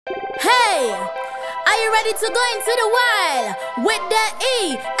Hey, are you ready to go into the wild with the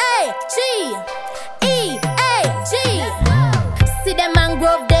EAG? EAG. See them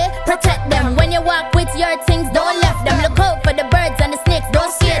mangrove there, protect them. When you walk with your things, don't left them. Look out for the birds and the snakes,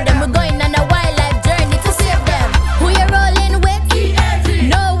 don't scare them. We're going on a wildlife journey to save them. Who you rolling with? EAG.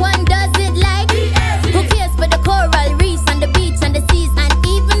 No one does it like EAG. Who cares for the coral reefs and the beach and the seas and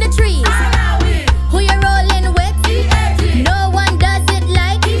even the trees? Who you rolling with? EAG. No one does it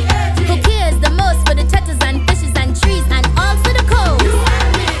like EAG. Who cares the most for the turtles and fishes and trees and also the coast?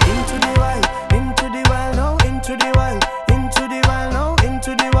 Into the wild, no, into the wild, into the wild, no,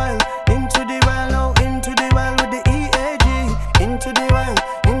 into the wild, into the wild, no, into the wild with the EAG. Into the wild,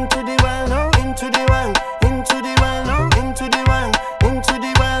 no, into the wild, into the wild, no, into the wild, into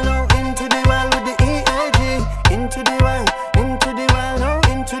the wild, no, into the wild with the EAG. Into the wild, no, into the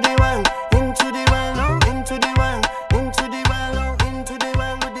wild, into the wild, no, into the wild, into the wild, no, into the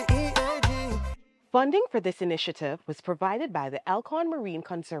wild with the EAG. Funding for this initiative was provided by the Elkhorn Marine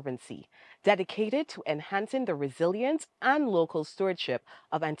Conservancy, dedicated to enhancing the resilience and local stewardship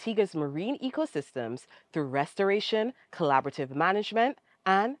of Antigua's marine ecosystems through restoration, collaborative management,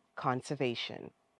 and conservation.